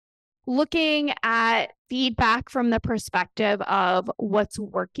looking at feedback from the perspective of what's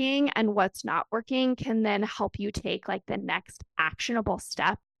working and what's not working can then help you take like the next actionable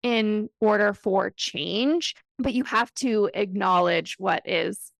step in order for change. But you have to acknowledge what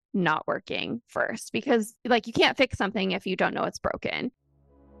is not working first, because like you can't fix something if you don't know it's broken.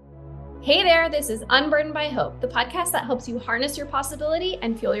 Hey there, this is Unburdened by Hope, the podcast that helps you harness your possibility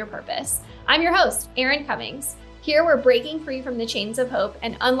and fuel your purpose. I'm your host, Erin Cummings. Here we're breaking free from the chains of hope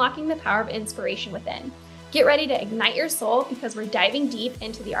and unlocking the power of inspiration within. Get ready to ignite your soul because we're diving deep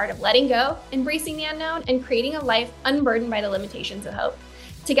into the art of letting go, embracing the unknown, and creating a life unburdened by the limitations of hope.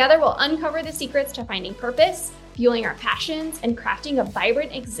 Together, we'll uncover the secrets to finding purpose, fueling our passions, and crafting a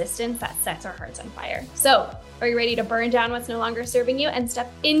vibrant existence that sets our hearts on fire. So, are you ready to burn down what's no longer serving you and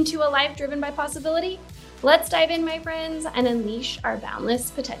step into a life driven by possibility? Let's dive in, my friends, and unleash our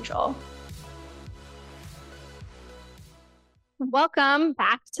boundless potential. Welcome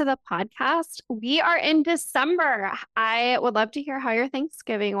back to the podcast. We are in December. I would love to hear how your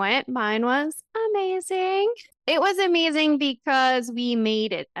Thanksgiving went. Mine was amazing. It was amazing because we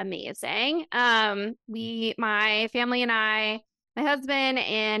made it amazing. My family and I, my husband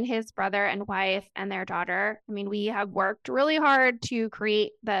and his brother and wife and their daughter, we have worked really hard to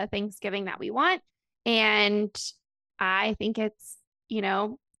create the Thanksgiving that we want. And I think it's,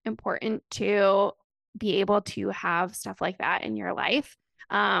 important to be able to have stuff like that in your life,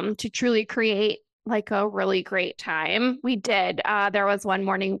 to truly create like a really great time. We did. There was one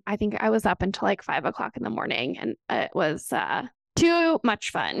morning, I think I was up until like 5:00 in the morning, and it was too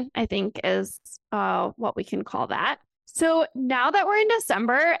much fun, I think is what we can call that. So now that we're in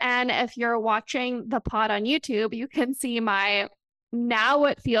December, and if you're watching the pod on YouTube, you can see my now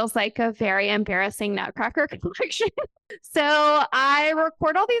what feels like a very embarrassing Nutcracker collection. So I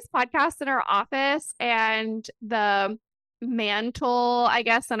record all these podcasts in our office, and the mantle, I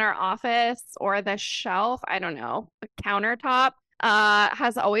guess, in our office, or the shelf, I don't know, the countertop,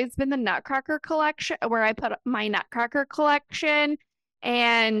 has always been the Nutcracker collection, where I put my Nutcracker collection.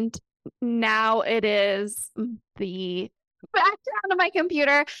 And now it is the background of my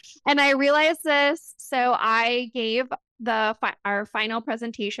computer. And I realized this. So I gave our final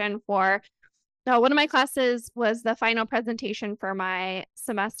presentation for one of my classes was the final presentation for my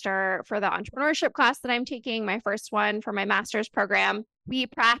semester for the entrepreneurship class that I'm taking, my first one for my master's program. We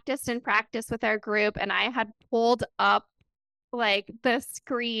practiced with our group, and I had pulled up like the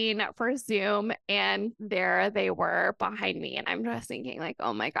screen for Zoom, and there they were behind me. And I'm just thinking like,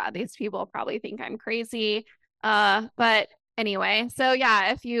 oh my God, these people probably think I'm crazy. But anyway, so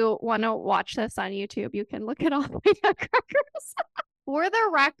yeah, if you want to watch this on YouTube, you can look at all my Nutcrackers. For the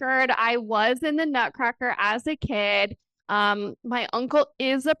record, I was in the Nutcracker as a kid. My uncle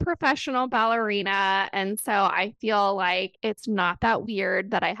is a professional ballerina, and so I feel like it's not that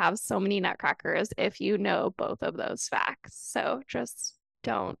weird that I have so many Nutcrackers if you know both of those facts. So just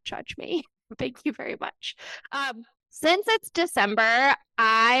don't judge me. Thank you very much. Since it's December,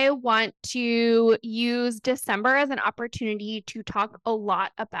 I want to use December as an opportunity to talk a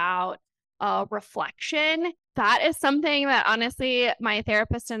lot about reflection. That is something that honestly, my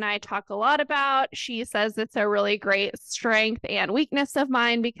therapist and I talk a lot about. She says it's a really great strength and weakness of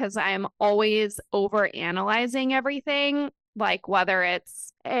mine because I'm always over analyzing everything, like whether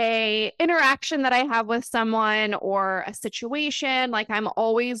it's a interaction that I have with someone or a situation. Like I'm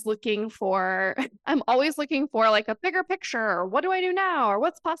always looking for like a bigger picture, or what do I do now, or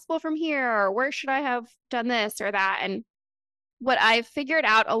what's possible from here, or where should I have done this or that. And what I've figured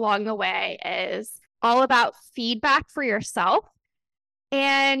out along the way is all about feedback for yourself.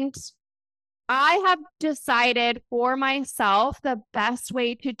 And I have decided for myself the best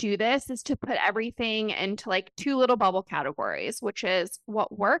way to do this is to put everything into like two little bubble categories, which is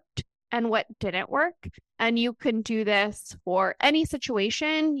what worked and what didn't work. And you can do this for any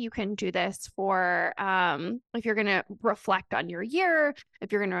situation. You can do this for if you're going to reflect on your year,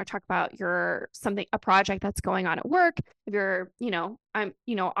 if you're going to talk about a project that's going on at work, if you're,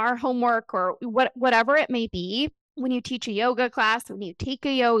 our homework or whatever it may be. When you teach a yoga class, when you take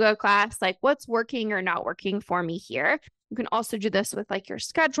a yoga class, like what's working or not working for me here. You can also do this with like your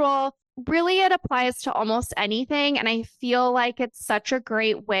schedule. Really, it applies to almost anything. And I feel like it's such a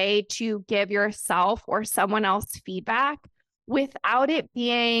great way to give yourself or someone else feedback without it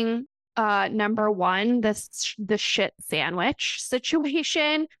being number one, the shit sandwich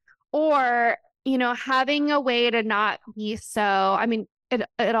situation, or, having a way to not be so,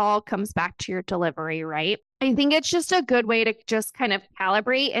 it all comes back to your delivery, right? I think it's just a good way to just kind of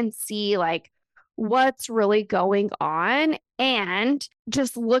calibrate and see like what's really going on and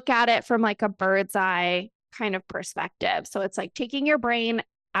just look at it from like a bird's eye kind of perspective. So it's like taking your brain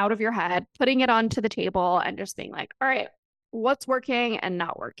out of your head, putting it onto the table and just being like, all right, what's working and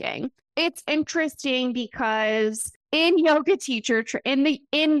not working. It's interesting because in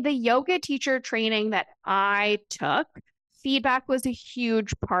in the yoga teacher training that I took, feedback was a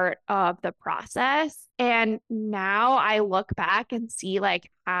huge part of the process. And now I look back and see like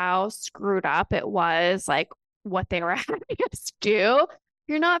how screwed up it was, like what they were having us do. If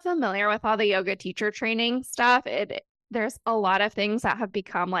you're not familiar with all the yoga teacher training stuff, there's a lot of things that have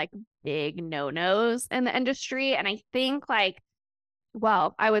become like big no-nos in the industry. And I think like,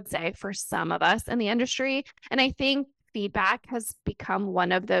 well, I would say for some of us in the industry, and I think feedback has become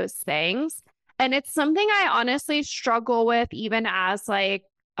one of those things. And it's something I honestly struggle with even as like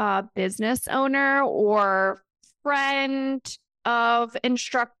a business owner or friend of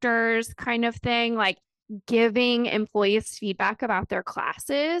instructors kind of thing, like giving employees feedback about their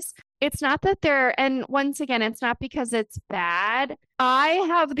classes. It's not that and once again, it's not because it's bad. I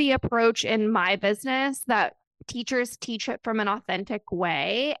have the approach in my business that teachers teach it from an authentic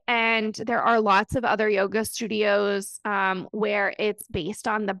way. And there are lots of other yoga studios where it's based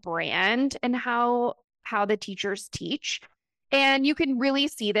on the brand and how the teachers teach. And you can really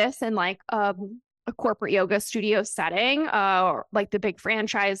see this in like a corporate yoga studio setting, like the big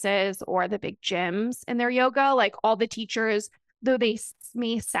franchises or the big gyms in their yoga. Like all the teachers, though they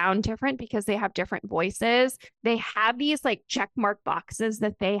may sound different because they have different voices, they have these like check mark boxes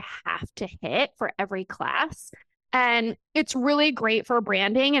that they have to hit for every class. And it's really great for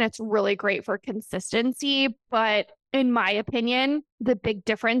branding and it's really great for consistency. But in my opinion, the big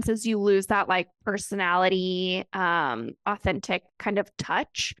difference is you lose that like personality, authentic kind of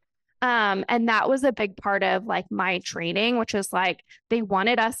touch. And that was a big part of like my training, which is like they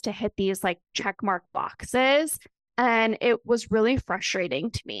wanted us to hit these like check mark boxes. And it was really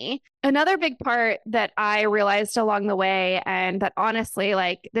frustrating to me. Another big part that I realized along the way, and that honestly,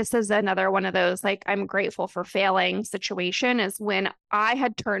 like, this is another one of those, like, I'm grateful for failing situation, is when I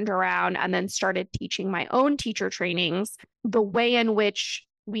had turned around and then started teaching my own teacher trainings, the way in which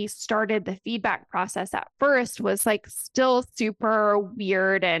we started the feedback process at first was like still super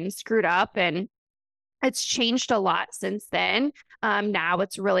weird and screwed up. And it's changed a lot since then. Now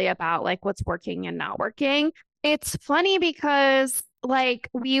it's really about like what's working and not working. It's funny because like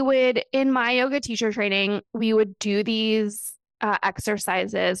in my yoga teacher training, we would do these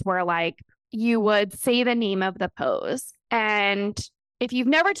exercises where like you would say the name of the pose. And if you've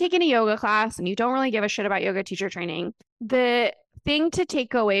never taken a yoga class and you don't really give a shit about yoga teacher training, the thing to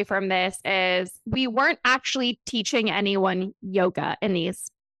take away from this is we weren't actually teaching anyone yoga in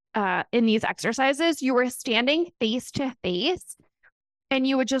these exercises. You were standing face to face and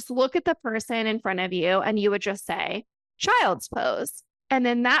you would just look at the person in front of you and you would just say, child's pose. And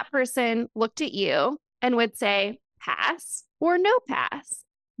then that person looked at you and would say, pass or no pass,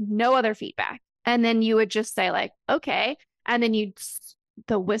 no other feedback. And then you would just say like, okay. And then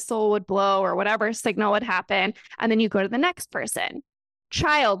the whistle would blow or whatever signal would happen. And then you go to the next person,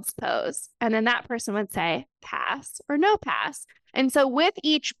 child's pose. And then that person would say pass or no pass. And so with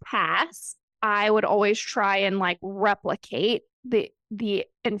each pass, I would always try and like replicate the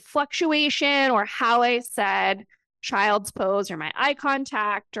inflectuation or how I said child's pose or my eye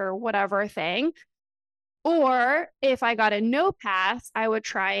contact or whatever thing. Or if I got a no pass, I would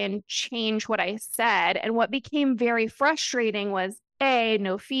try and change what I said. And what became very frustrating was A,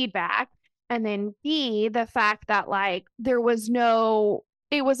 no feedback. And then B, the fact that like it was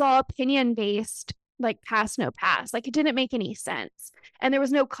all opinion based, like pass, no pass. Like it didn't make any sense. And there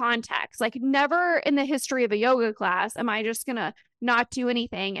was no context. Like never in the history of a yoga class am I just going to not do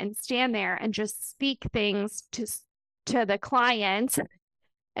anything and stand there and just speak things to the client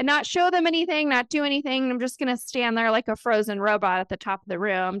and not show them anything, not do anything. I'm just going to stand there like a frozen robot at the top of the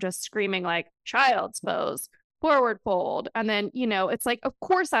room, just screaming like child's pose, forward fold. And then, it's like, of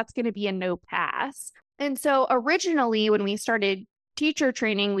course, that's going to be a no pass. And so originally when we started teacher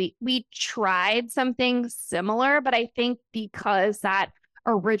training, we tried something similar, but I think because that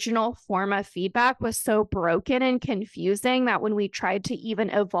original form of feedback was so broken and confusing that when we tried to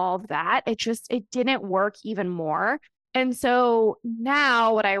even evolve that, it didn't work even more. And so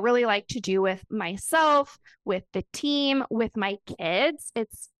now what I really like to do with myself, with the team, with my kids,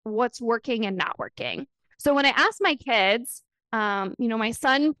 it's what's working and not working. So when I ask my kids, my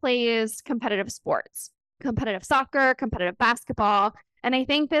son plays competitive sports, competitive soccer, competitive basketball. And I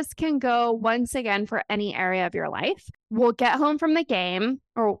think this can go once again for any area of your life. We'll get home from the game,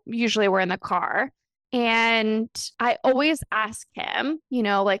 or usually we're in the car. And I always ask him,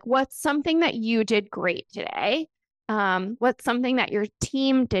 like, what's something that you did great today? What's something that your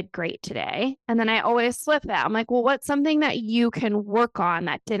team did great today? And then I always flip that. I'm like, well, what's something that you can work on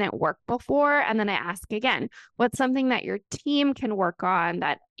that didn't work before? And then I ask again, what's something that your team can work on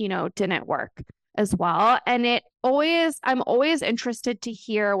that, didn't work as well? And I'm always interested to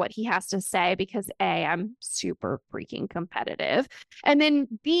hear what he has to say because A, I'm super freaking competitive. And then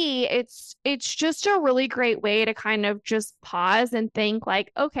B, it's just a really great way to kind of just pause and think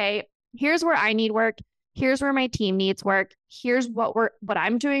like, okay, here's where I need work. Here's where my team needs work. Here's what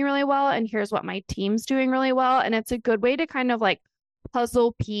I'm doing really well. And here's what my team's doing really well. And it's a good way to kind of like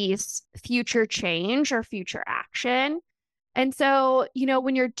puzzle piece future change or future action. And so,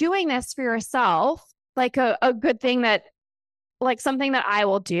 when you're doing this for yourself, like a good thing that, like something that I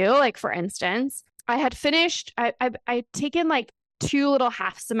will do, like for instance, I had finished, I'd taken like 2 little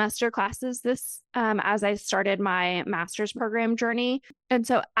half semester classes this as I started my master's program journey. And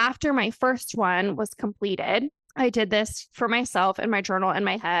so after my first one was completed, I did this for myself in my journal in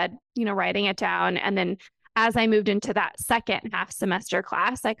my head, writing it down. And then as I moved into that second half semester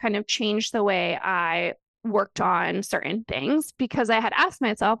class, I kind of changed the way I worked on certain things because I had asked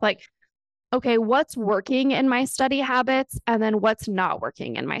myself, like, okay, what's working in my study habits and then what's not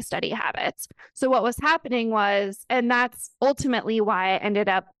working in my study habits. So what was happening was, and that's ultimately why I ended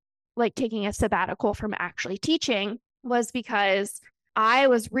up like taking a sabbatical from actually teaching, was because I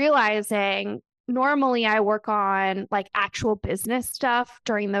was realizing normally I work on like actual business stuff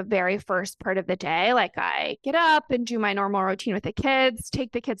during the very first part of the day. Like I get up and do my normal routine with the kids,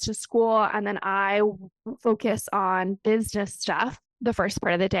 take the kids to school, and then I focus on business stuff the first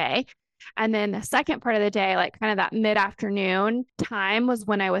part of the day. And then the second part of the day, like kind of that mid-afternoon time was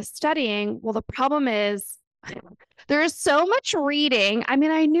when I was studying. Well, the problem is there's so much reading. I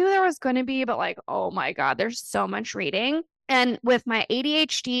mean, I knew there was going to be, but like, oh my God, there's so much reading. And with my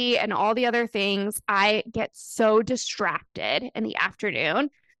ADHD and all the other things, I get so distracted in the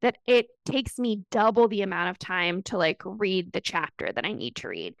afternoon that it takes me double the amount of time to like read the chapter that I need to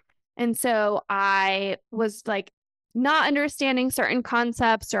read. And so I was like, not understanding certain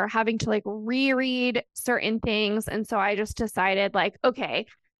concepts or having to like reread certain things. And so I just decided like, okay,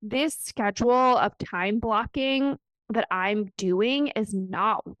 this schedule of time blocking that I'm doing is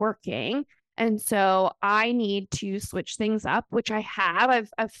not working. And so I need to switch things up, which I have.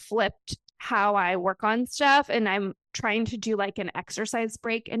 I've flipped how I work on stuff and I'm trying to do like an exercise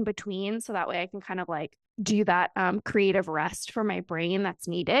break in between. So that way I can kind of like do that creative rest for my brain that's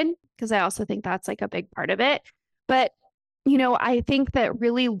needed. Because I also think that's like a big part of it. But, I think that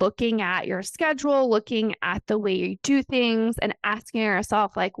really looking at your schedule, looking at the way you do things and asking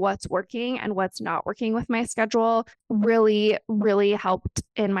yourself like what's working and what's not working with my schedule really, really helped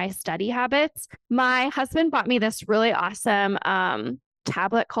in my study habits. My husband bought me this really awesome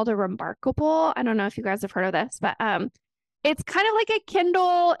tablet called a Remarkable. I don't know if you guys have heard of this, but it's kind of like a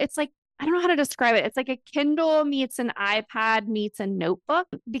Kindle. It's like, I don't know how to describe it. It's like a Kindle meets an iPad meets a notebook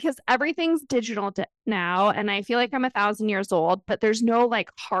because everything's digital now. And I feel like I'm 1,000 years old, but there's no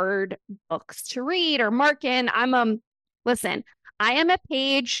like hard books to read or mark in. Listen, I am a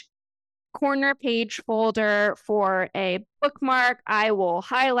corner page folder for a bookmark. I will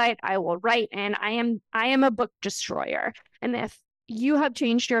highlight, I will write in. I am a book destroyer. And if you have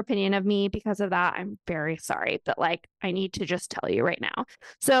changed your opinion of me because of that, I'm very sorry, but like I need to just tell you right now.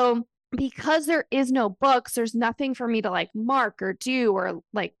 So because there is no books, there's nothing for me to like mark or do or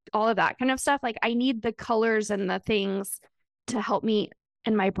like all of that kind of stuff. Like I need the colors and the things to help me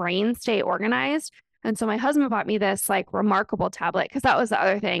and my brain stay organized. And so my husband bought me this like Remarkable tablet because that was the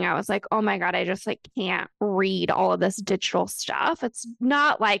other thing. I was like, oh my God, I just like can't read all of this digital stuff. It's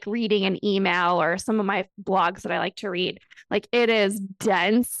not like reading an email or some of my blogs that I like to read. Like it is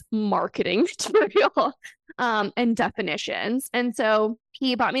dense marketing material and definitions. And so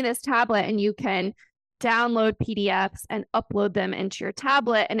he bought me this tablet and you can download PDFs and upload them into your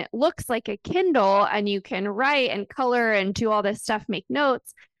tablet. And it looks like a Kindle and you can write and color and do all this stuff, make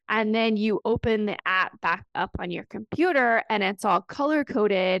notes. And then you open the app back up on your computer and it's all color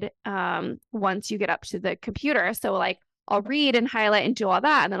coded once you get up to the computer. So like I'll read and highlight and do all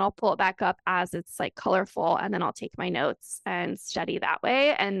that. And then I'll pull it back up as it's like colorful. And then I'll take my notes and study that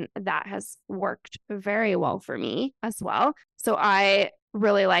way. And that has worked very well for me as well. So I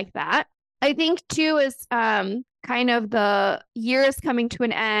really like that. I think too is kind of the years coming to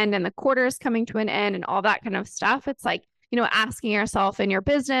an end and the quarters coming to an end and all that kind of stuff. It's like, asking yourself in your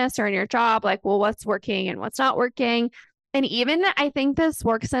business or in your job, like, well, what's working and what's not working. And even I think this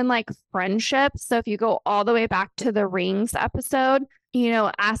works in like friendships. So if you go all the way back to the rings episode,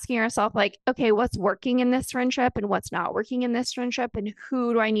 asking yourself like, okay, what's working in this friendship and what's not working in this friendship, and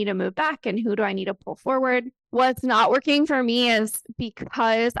who do I need to move back and who do I need to pull forward? What's not working for me is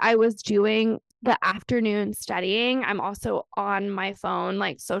because I was doing the afternoon studying, I'm also on my phone,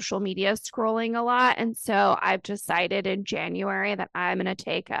 like social media scrolling a lot. And so I've decided in January that I'm going to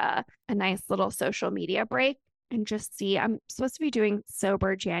take a nice little social media break and just see. I'm supposed to be doing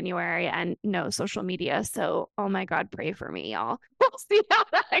sober January and no social media. So, oh my God, pray for me, y'all. We'll see how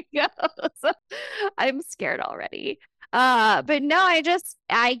that goes. I'm scared already. But no,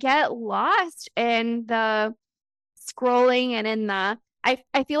 I get lost in the scrolling and in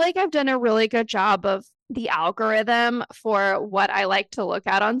I feel like I've done a really good job of the algorithm for what I like to look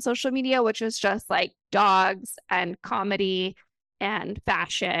at on social media, which is just like dogs and comedy and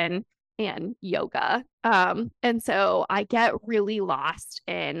fashion and yoga. And so I get really lost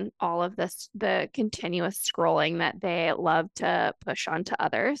in all of this, the continuous scrolling that they love to push onto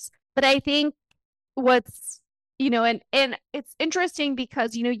others. But I think what's and it's interesting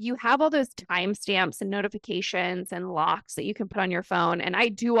because you have all those timestamps and notifications and locks that you can put on your phone, and I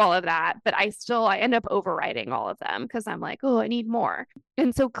do all of that, but I end up overriding all of them because I'm like, oh, I need more.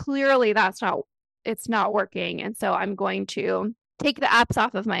 And so clearly it's not working, and so I'm going to take the apps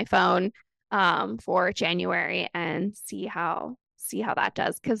off of my phone for January and see how that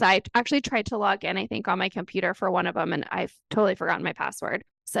does, because I actually tried to log in, I think, on my computer for one of them, and I've totally forgotten my password.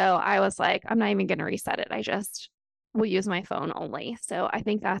 So I was like, I'm not even going to reset it. I just will use my phone only. So I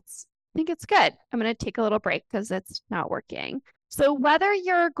think it's good. I'm going to take a little break because it's not working. So whether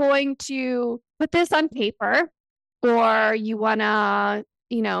you're going to put this on paper or you want to,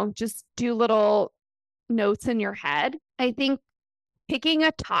 just do little notes in your head, I think picking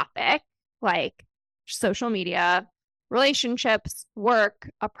a topic like social media, relationships, work,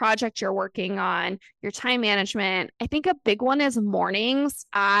 a project you're working on, your time management. I think a big one is mornings.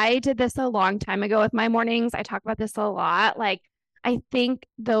 I did this a long time ago with my mornings. I talk about this a lot. Like, I think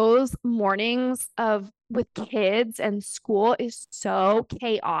those mornings with kids and school is so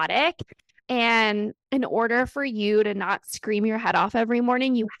chaotic. And in order for you to not scream your head off every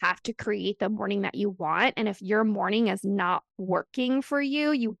morning, you have to create the morning that you want. And if your morning is not working for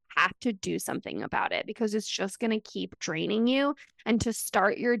you, you have to do something about it because it's just going to keep draining you. And to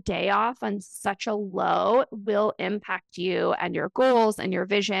start your day off on such a low will impact you and your goals and your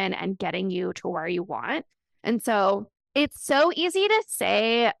vision and getting you to where you want. And so it's so easy to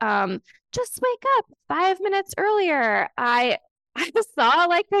say, just wake up 5 minutes earlier. I saw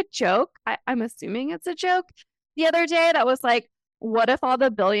like a joke. I'm assuming it's a joke the other day that was like, what if all the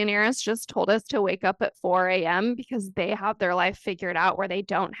billionaires just told us to wake up at 4 a.m. because they have their life figured out where they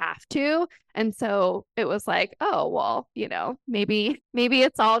don't have to? And so it was like, oh, well, maybe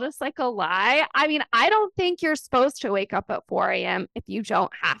it's all just like a lie. I mean, I don't think you're supposed to wake up at 4 a.m. if you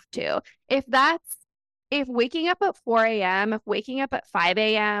don't have to. If waking up at 4 a.m., if waking up at 5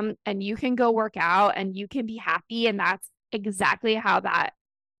 a.m. and you can go work out and you can be happy and that's exactly how that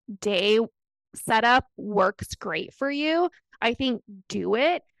day setup works great for you, I think do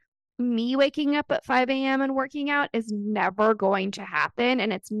it. Me waking up at 5 a.m. and working out is never going to happen,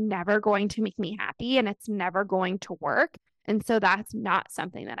 and it's never going to make me happy, and it's never going to work. And so that's not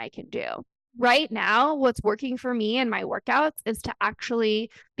something that I can do. Right now, what's working for me in my workouts is to actually,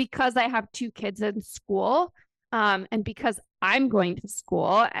 because I have 2 kids in school, and because I'm going to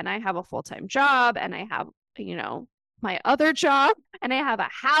school and I have a full-time job and I have, my other job and I have a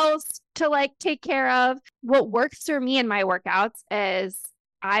house to like take care of. What works for me in my workouts is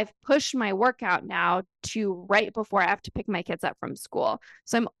I've pushed my workout now to right before I have to pick my kids up from school.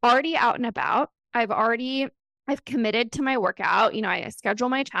 So I'm already out and about. I've committed to my workout. I schedule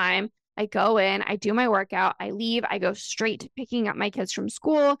my time. I go in, I do my workout, I leave, I go straight to picking up my kids from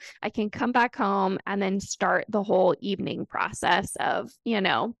school. I can come back home and then start the whole evening process of,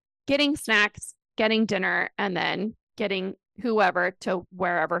 getting snacks, getting dinner, and then getting whoever to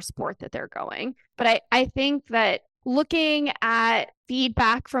wherever sport that they're going. But I think that looking at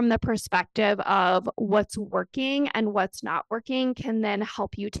feedback from the perspective of what's working and what's not working can then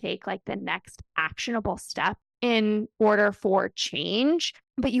help you take like the next actionable step in order for change.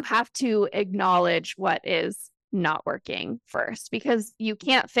 But you have to acknowledge what is not working first, because you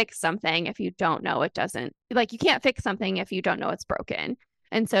can't fix something if you don't know it doesn't, like you can't fix something if you don't know it's broken.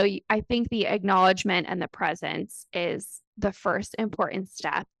 And so I think the acknowledgement and the presence is the first important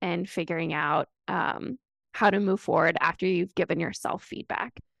step in figuring out how to move forward after you've given yourself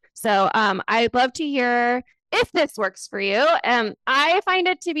feedback. So I'd love to hear if this works for you. I find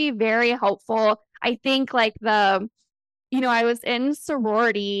it to be very helpful. I think like I was in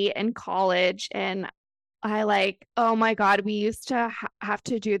sorority in college, and oh my God, we used to have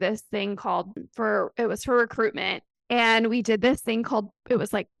to do this thing called it was for recruitment. And we did this thing called, it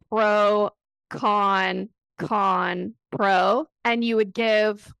was like pro, con, pro. And you would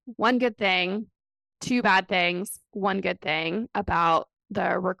give one good thing, two bad things, one good thing about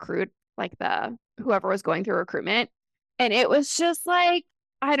the recruit, like whoever was going through recruitment. And it was just like,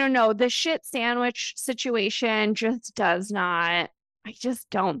 I don't know, the shit sandwich situation just does not, I just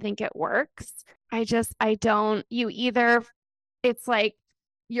don't think it works. I don't, it's like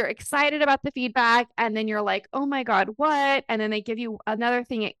you're excited about the feedback and then you're like, oh my God, what? And then they give you another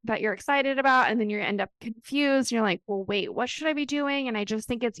thing that you're excited about. And then you end up confused. And you're like, well, wait, what should I be doing? And I just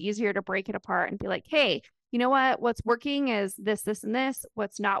think it's easier to break it apart and be like, hey, you know what? What's working is this, this, and this.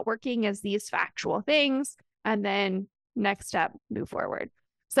 What's not working is these factual things. And then next step, move forward.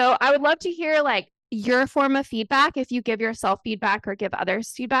 So I would love to hear like your form of feedback. If you give yourself feedback or give others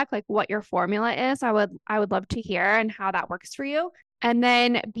feedback, like what your formula is, I would love to hear and how that works for you. And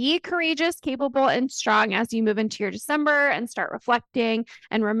then be courageous, capable, and strong as you move into your December and start reflecting.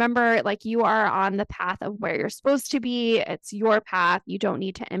 And remember, like you are on the path of where you're supposed to be. It's your path. You don't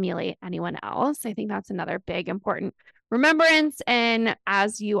need to emulate anyone else. I think that's another big important remembrance. And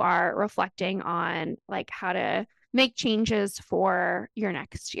as you are reflecting on like how to make changes for your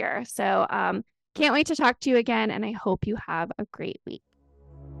next year. So can't wait to talk to you again. And I hope you have a great week.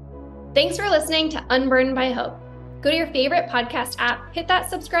 Thanks for listening to Unburdened by Hope. Go to your favorite podcast app, hit that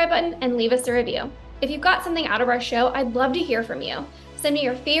subscribe button, and leave us a review. If you've got something out of our show, I'd love to hear from you. Send me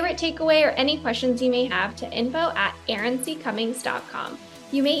your favorite takeaway or any questions you may have to info@erincccummings.com.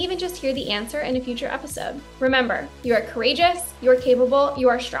 You may even just hear the answer in a future episode. Remember, you are courageous, you are capable, you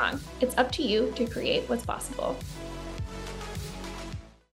are strong. It's up to you to create what's possible.